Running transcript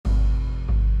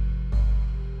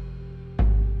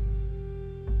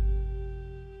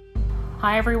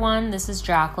Hi everyone, this is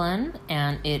Jacqueline,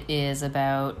 and it is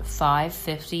about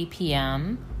 5:50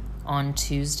 p.m. on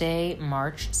Tuesday,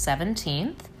 March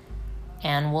 17th,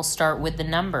 and we'll start with the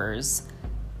numbers.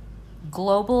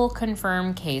 Global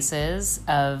confirmed cases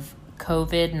of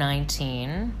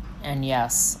COVID-19, and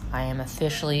yes, I am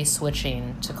officially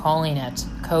switching to calling it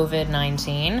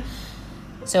COVID-19.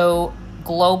 So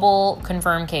global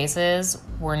confirmed cases,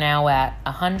 we're now at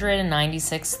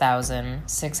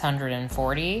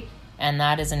 196,640, and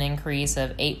that is an increase of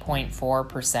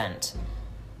 8.4%.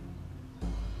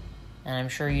 And I'm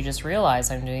sure you just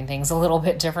realized I'm doing things a little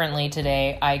bit differently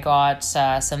today. I got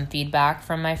some feedback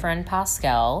from my friend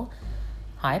Pascal.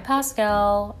 Hi,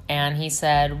 Pascal. And he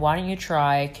said, why don't you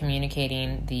try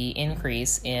communicating the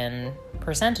increase in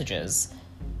percentages?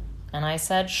 And I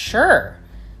said, sure,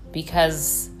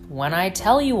 because when I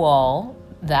tell you all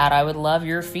that I would love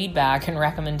your feedback and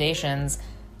recommendations,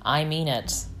 I mean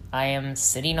it. I am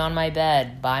sitting on my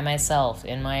bed by myself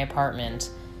in my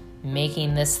apartment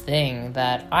making this thing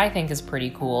that I think is pretty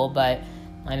cool, but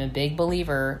I'm a big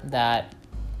believer that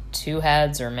two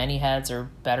heads or many heads are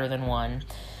better than one.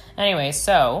 Anyway,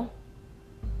 so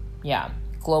yeah,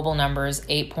 global numbers,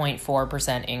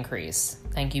 8.4% increase.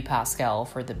 Thank you, Pascal,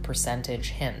 for the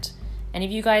percentage hint. And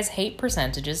if you guys hate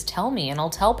percentages, tell me and I'll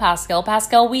tell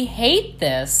Pascal, we hate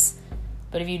this.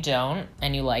 But if you don't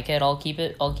and you like it, I'll keep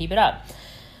it up.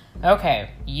 Okay,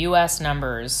 U.S.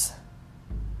 numbers.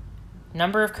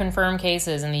 Number of confirmed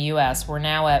cases in the U.S., we're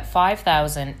now at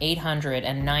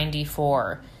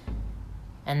 5,894.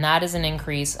 And that is an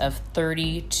increase of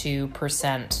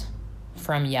 32%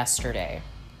 from yesterday.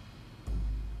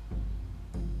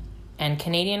 And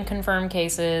Canadian confirmed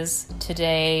cases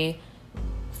today,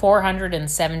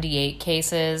 478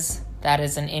 cases. That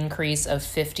is an increase of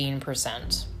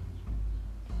 15%.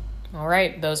 All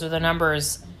right, those are the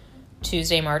numbers.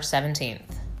 Tuesday, March 17th.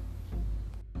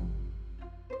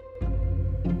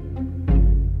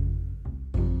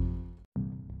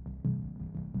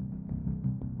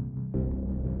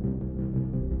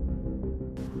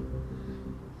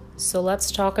 So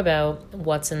let's talk about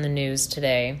what's in the news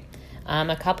today.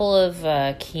 A couple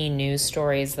of key news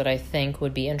stories that I think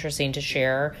would be interesting to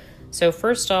share. So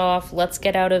first off, let's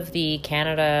get out of the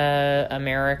Canada,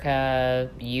 America,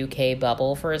 UK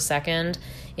bubble for a second.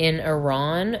 In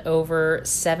Iran, over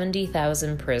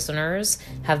 70,000 prisoners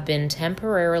have been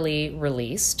temporarily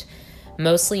released,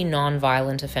 mostly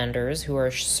non-violent offenders who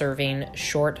are serving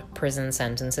short prison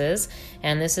sentences,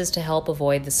 and this is to help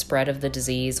avoid the spread of the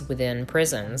disease within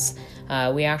prisons.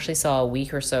 We actually saw a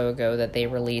week or so ago that they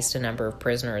released a number of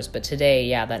prisoners, but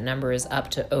today, that number is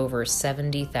up to over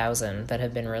 70,000 that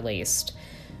have been released.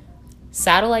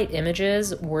 Satellite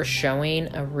images were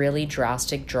showing a really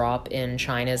drastic drop in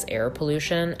China's air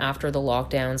pollution after the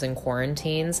lockdowns and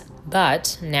quarantines,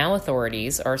 but now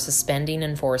authorities are suspending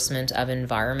enforcement of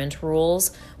environment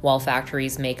rules while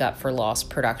factories make up for lost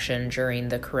production during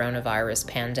the coronavirus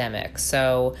pandemic.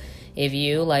 So if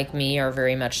you, like me, are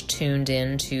very much tuned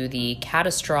in to the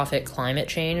catastrophic climate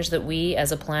change that we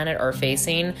as a planet are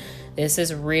facing, this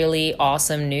is really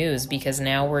awesome news, because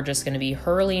now we're just going to be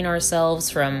hurling ourselves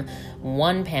from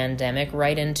one pandemic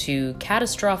right into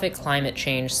catastrophic climate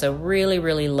change. So really,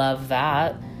 really love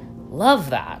that. Love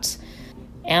that.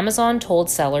 Amazon told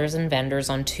sellers and vendors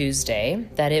on Tuesday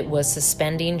that it was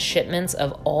suspending shipments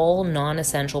of all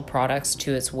non-essential products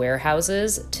to its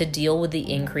warehouses to deal with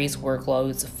the increased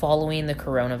workloads following the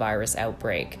coronavirus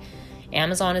outbreak.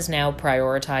 Amazon is now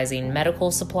prioritizing medical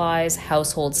supplies,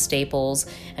 household staples,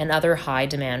 and other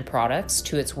high-demand products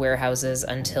to its warehouses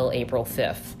until April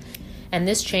 5th. And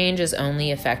this change is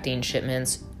only affecting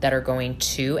shipments that are going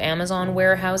to Amazon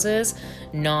warehouses,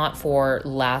 not for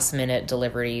last-minute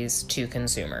deliveries to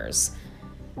consumers.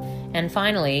 And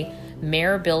finally,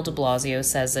 Mayor Bill de Blasio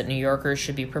says that New Yorkers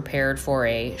should be prepared for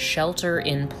a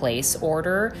shelter-in-place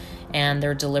order, and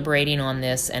they're deliberating on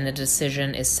this, and a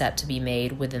decision is set to be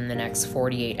made within the next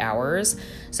 48 hours.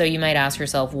 So you might ask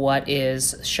yourself, what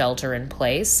is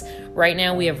shelter-in-place? Right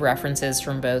now, we have references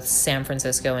from both San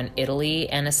Francisco and Italy,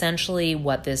 and essentially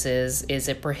what this is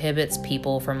it prohibits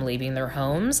people from leaving their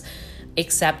homes,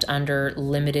 except under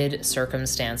limited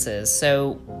circumstances.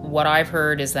 So what I've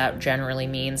heard is that generally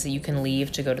means that you can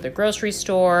leave to go to the grocery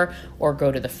store or go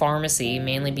to the pharmacy,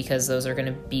 mainly because those are going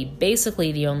to be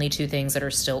basically the only two things that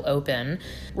are still open.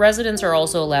 Residents are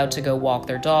also allowed to go walk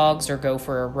their dogs or go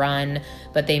for a run,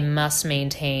 but they must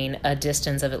maintain a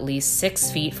distance of at least 6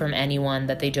 feet from anyone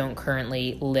that they don't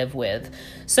currently live with.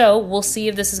 So we'll see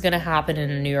if this is going to happen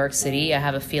in New York City. I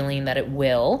have a feeling that it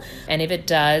will. And if it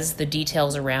does, the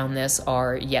details around this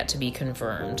are yet to be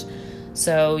confirmed.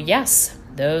 So yes,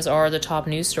 those are the top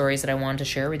news stories that I wanted to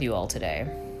share with you all today.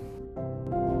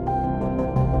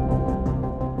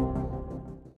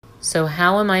 So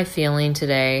how am I feeling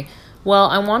today? Well,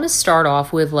 I want to start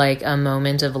off with like a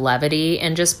moment of levity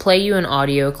and just play you an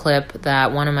audio clip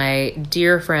that one of my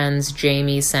dear friends,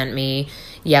 Jamie, sent me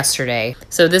yesterday.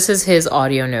 So this is his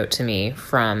audio note to me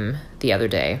from the other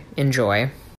day. Enjoy.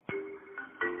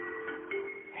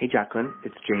 Hey Jacqueline,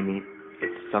 it's Jamie.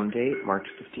 It's Sunday, March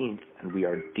 15th, and we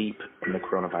are deep in the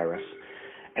coronavirus.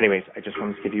 Anyways, I just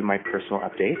wanted to give you my personal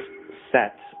update,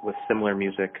 set with similar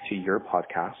music to your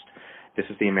podcast. This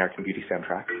is the American Beauty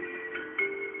soundtrack.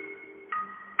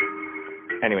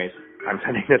 Anyways, I'm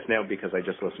sending this now because I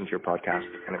just listened to your podcast,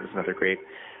 and it was another great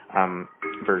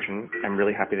version. I'm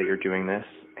really happy that you're doing this,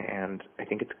 and I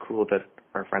think it's cool that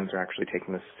our friends are actually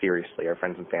taking this seriously, our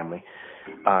friends and family.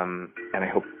 And I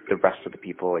hope the rest of the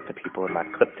people, like the people in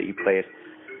that clip that you played,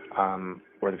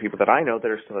 or the people that I know that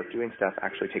are still out doing stuff,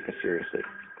 actually take this seriously.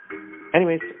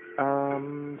 Anyways,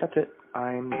 that's it.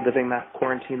 I'm living that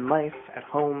quarantine life at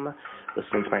home,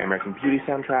 listening to my American Beauty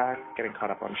soundtrack, getting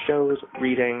caught up on shows,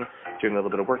 reading, doing a little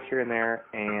bit of work here and there,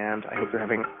 and I hope you're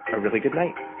having a really good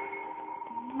night.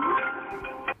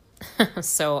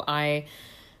 So I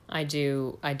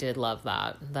did love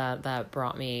that. That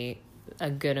brought me a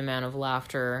good amount of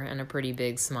laughter and a pretty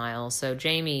big smile. So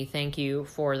Jamie, thank you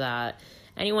for that.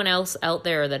 Anyone else out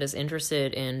there that is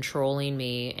interested in trolling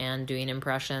me and doing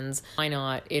impressions, why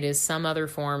not? It is some other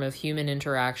form of human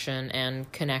interaction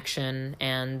and connection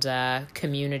and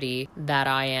community that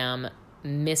I am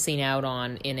missing out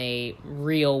on in a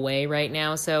real way right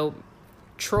now. So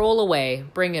troll away,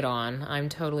 bring it on. I'm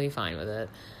totally fine with it.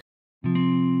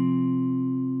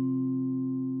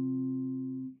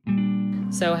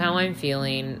 So how I'm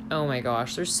feeling, oh my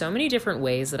gosh, there's so many different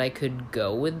ways that I could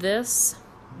go with this.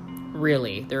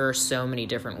 Really, there are so many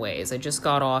different ways. I just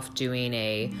got off doing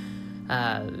a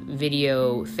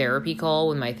video therapy call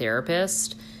with my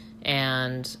therapist,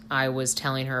 and I was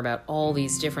telling her about all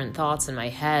these different thoughts in my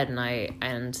head, and I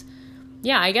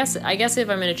guess if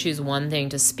I'm going to choose one thing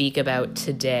to speak about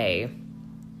today,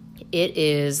 it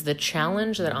is the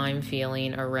challenge that I'm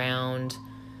feeling around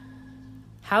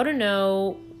how to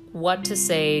know what to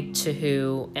say to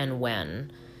who and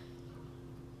when.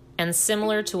 And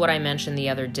similar to what I mentioned the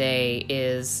other day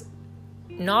is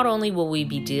not only will we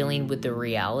be dealing with the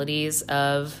realities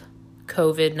of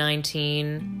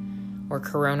COVID-19 or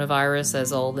coronavirus,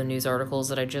 as all the news articles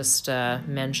that I just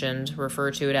mentioned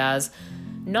refer to it as,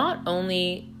 not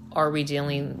only are we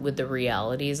dealing with the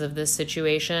realities of this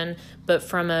situation, but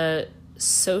from a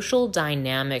social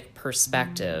dynamic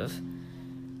perspective,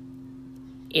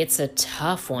 it's a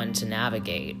tough one to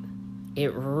navigate.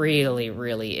 It really,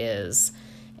 really is.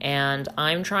 And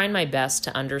I'm trying my best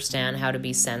to understand how to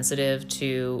be sensitive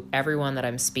to everyone that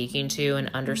I'm speaking to and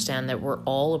understand that we're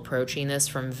all approaching this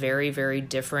from very, very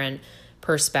different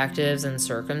perspectives and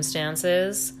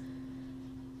circumstances.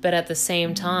 But at the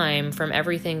same time, from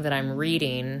everything that I'm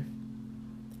reading,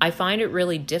 I find it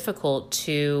really difficult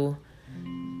to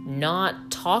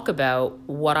not talk about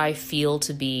what I feel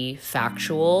to be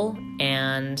factual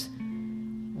and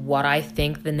what I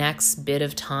think the next bit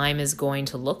of time is going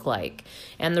to look like.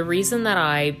 And the reason that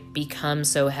I become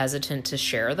so hesitant to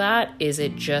share that is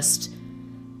it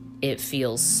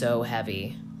feels so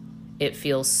heavy. It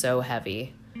feels so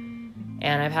heavy.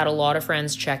 And I've had a lot of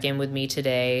friends check in with me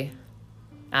today,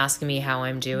 asking me how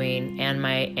I'm doing. And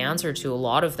my answer to a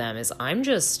lot of them is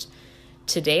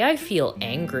today I feel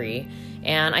angry.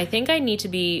 And I think I need to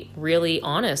be really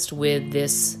honest with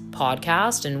this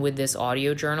podcast and with this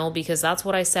audio journal, because that's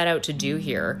what I set out to do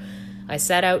here. I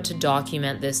set out to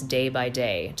document this day by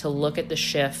day, to look at the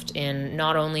shift in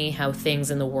not only how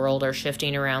things in the world are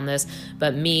shifting around this,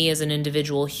 but me as an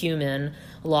individual human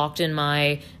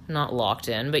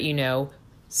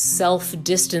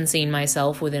self-distancing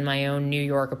myself within my own New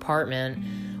York apartment.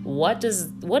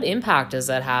 What impact does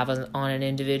that have on an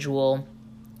individual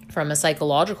from a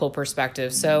psychological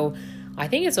perspective? So I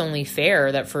think it's only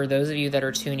fair that for those of you that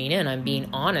are tuning in, I'm being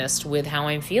honest with how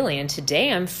I'm feeling. And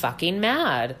today I'm fucking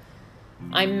mad.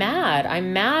 I'm mad.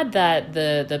 I'm mad that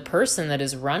the person that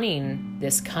is running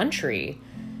this country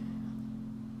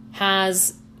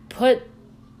has put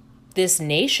this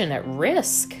nation at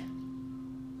risk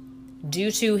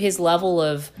due to his level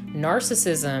of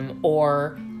narcissism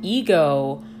or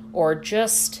ego or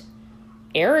just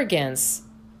arrogance,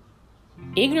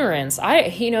 ignorance.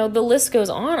 The list goes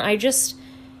on. I'm just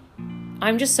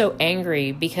so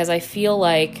angry because I feel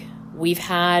like we've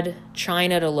had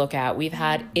China to look at, we've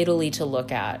had Italy to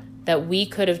look at, that we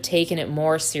could have taken it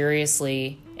more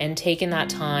seriously and taken that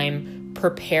time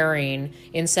preparing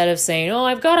instead of saying, oh,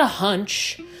 I've got a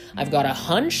hunch. I've got a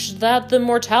hunch that the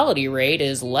mortality rate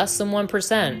is less than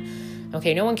 1%.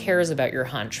 Okay, no one cares about your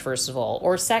hunch, first of all.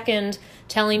 Or second,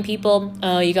 telling people,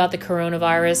 oh, you got the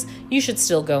coronavirus, you should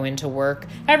still go into work.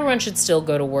 Everyone should still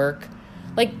go to work.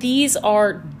 Like, these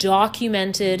are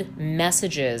documented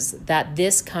messages that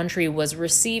this country was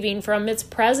receiving from its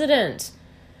president.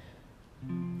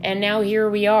 And now here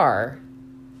we are.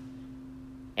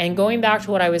 And going back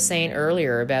to what I was saying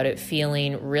earlier about it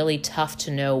feeling really tough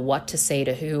to know what to say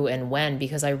to who and when,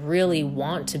 because I really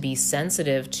want to be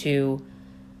sensitive to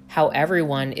how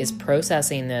everyone is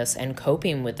processing this and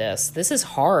coping with this. This is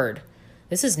hard.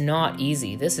 This is not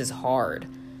easy. This is hard.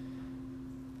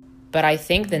 But I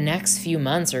think the next few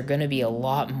months are going to be a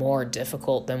lot more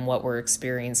difficult than what we're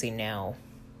experiencing now.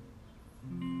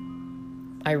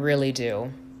 I really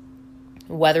do.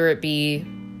 Whether it be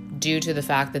due to the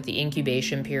fact that the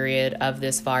incubation period of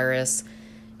this virus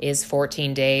is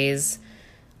 14 days.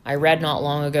 I read not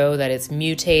long ago that it's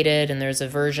mutated and there's a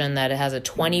version that it has a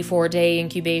 24-day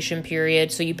incubation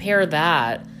period. So you pair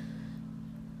that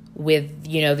with,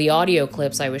 the audio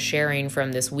clips I was sharing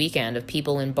from this weekend of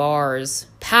people in bars,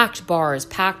 packed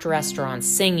restaurants,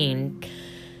 singing,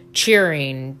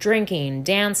 cheering, drinking,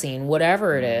 dancing,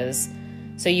 whatever it is.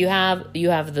 So you have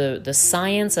the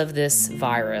science of this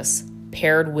virus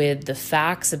paired with the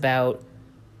facts about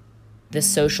the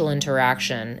social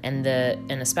interaction and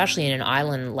especially in an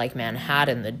island like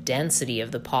Manhattan, the density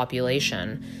of the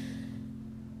population.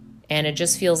 And it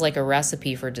just feels like a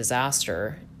recipe for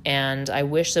disaster. And I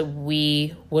wish that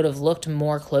we would have looked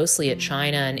more closely at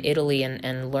China and Italy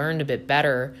and learned a bit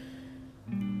better.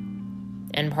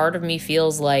 And part of me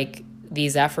feels like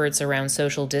these efforts around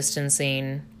social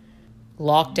distancing,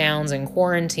 lockdowns and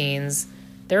quarantines,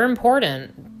 they're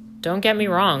important. Don't get me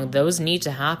wrong, those need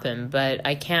to happen, but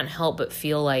I can't help but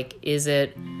feel like, is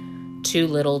it too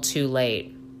little too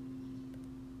late?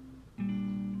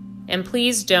 And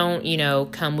please don't,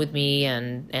 come with me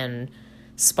and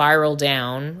spiral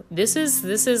down. This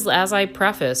is, as I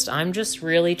prefaced, I'm just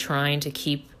really trying to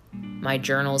keep my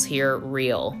journals here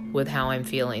real with how I'm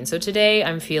feeling. So today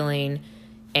I'm feeling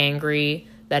angry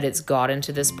that it's gotten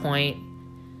to this point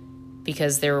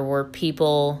because there were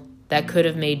people that could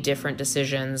have made different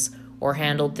decisions or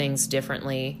handled things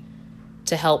differently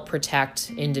to help protect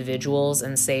individuals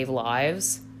and save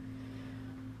lives.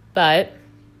 But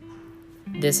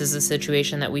this is a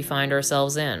situation that we find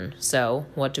ourselves in. So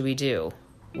what do?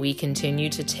 We continue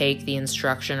to take the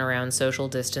instruction around social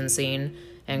distancing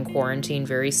and quarantine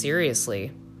very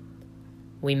seriously.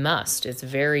 We must. It's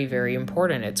very, very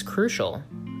important. It's crucial.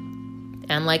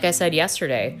 And like I said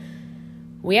yesterday,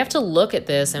 we have to look at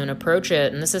this and approach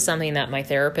it, and this is something that my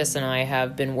therapist and I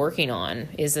have been working on,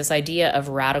 is this idea of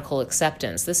radical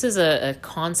acceptance. This is a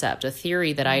concept, a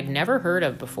theory that I'd never heard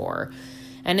of before.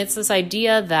 And it's this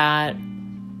idea that,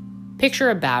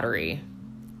 picture a battery.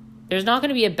 There's not going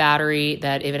to be a battery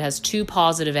that if it has two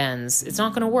positive ends, it's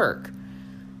not going to work.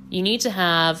 You need to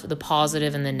have the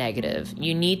positive and the negative.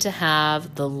 You need to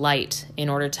have the light in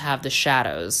order to have the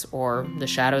shadows, or the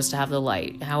shadows to have the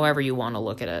light, however you want to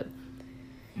look at it.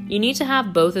 You need to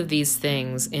have both of these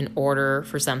things in order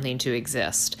for something to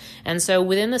exist. And so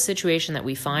within the situation that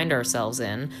we find ourselves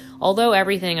in, although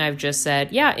everything I've just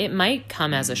said, yeah, it might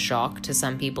come as a shock to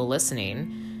some people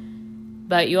listening,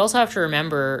 but you also have to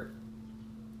remember,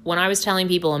 when I was telling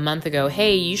people a month ago,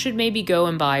 hey, you should maybe go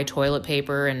and buy toilet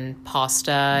paper and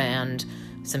pasta and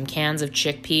some cans of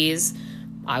chickpeas,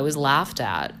 I was laughed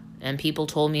at. And people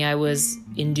told me I was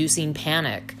inducing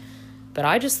panic. But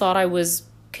I just thought I was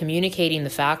communicating the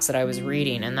facts that I was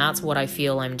reading, and that's what I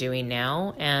feel I'm doing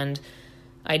now. And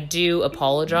I do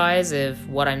apologize if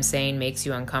what I'm saying makes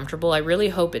you uncomfortable. I really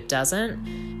hope it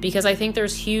doesn't, because I think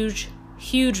there's huge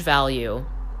value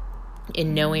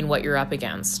in knowing what you're up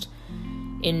against,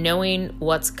 in knowing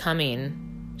what's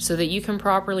coming, so that you can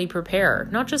properly prepare,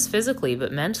 not just physically,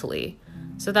 but mentally,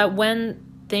 so that when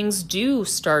things do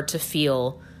start to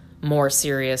feel more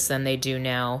serious than they do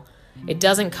now, it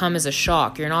doesn't come as a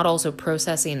shock. You're not also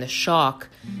processing the shock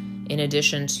in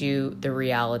addition to the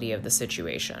reality of the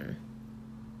situation.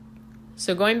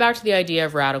 So going back to the idea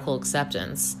of radical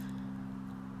acceptance,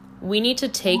 we need to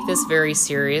take this very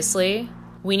seriously.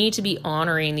 We need to be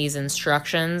honoring these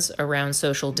instructions around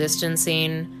social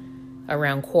distancing,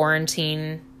 around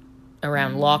quarantine,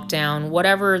 around lockdown,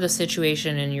 whatever the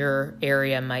situation in your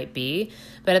area might be.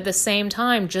 But at the same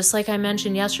time, just like I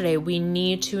mentioned yesterday, we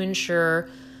need to ensure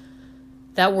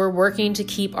that we're working to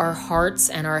keep our hearts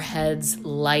and our heads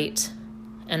light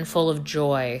and full of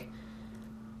joy.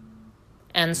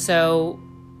 And so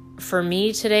for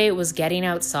me today, it was getting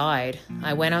outside.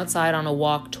 I went outside on a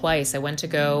walk twice. I went to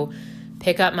go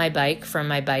pick up my bike from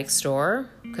my bike store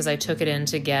because I took it in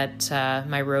to get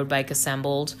my road bike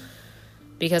assembled,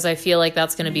 because I feel like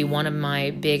that's going to be one of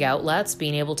my big outlets,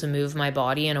 being able to move my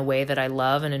body in a way that I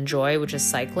love and enjoy, which is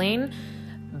cycling,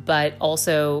 but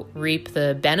also reap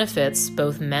the benefits,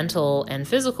 both mental and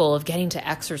physical, of getting to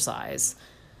exercise.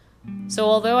 So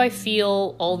although I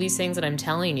feel all these things that I'm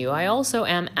telling you, I also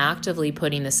am actively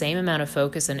putting the same amount of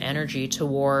focus and energy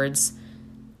towards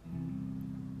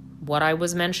what I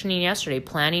was mentioning yesterday,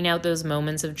 planning out those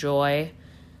moments of joy,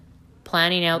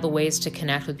 planning out the ways to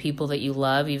connect with people that you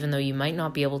love, even though you might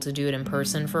not be able to do it in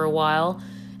person for a while,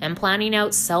 and planning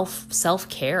out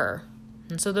self-care.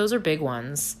 And so those are big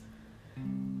ones.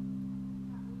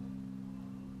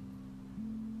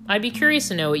 I'd be curious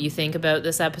to know what you think about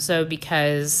this episode,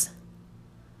 because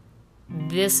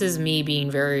this is me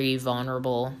being very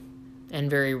vulnerable and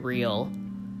very real.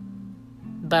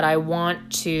 But I want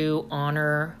to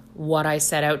honor what I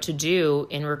set out to do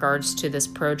in regards to this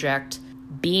project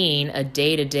being a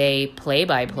day-to-day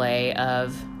play-by-play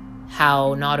of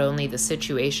how not only the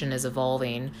situation is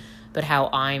evolving, but how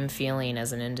I'm feeling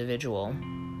as an individual.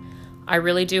 I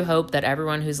really do hope that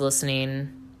everyone who's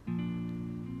listening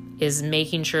is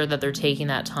making sure that they're taking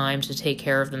that time to take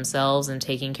care of themselves and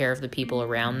taking care of the people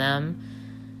around them.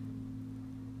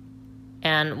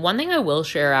 And one thing I will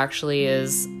share actually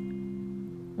is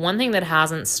one thing that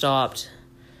hasn't stopped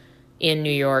in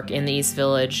New York, in the East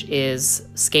Village, is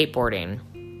skateboarding.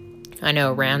 I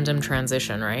know, random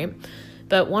transition, right?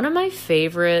 But one of my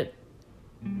favorite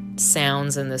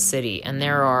sounds in the city, and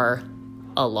there are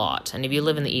a lot, and if you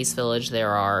live in the East Village, there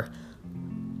are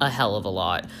a hell of a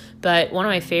lot. But one of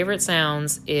my favorite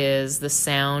sounds is the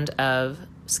sound of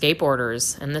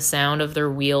skateboarders and the sound of their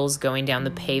wheels going down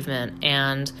the pavement.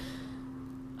 And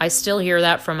I still hear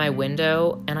that from my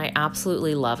window, and I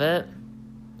absolutely love it.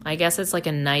 I guess it's like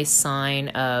a nice sign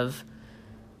of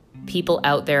people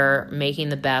out there making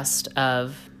the best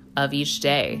of each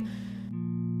day.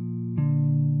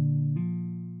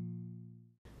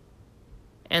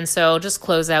 And so I'll just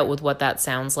close out with what that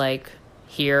sounds like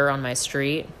here on my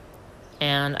street.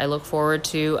 And I look forward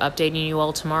to updating you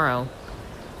all tomorrow.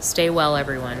 Stay well,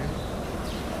 everyone.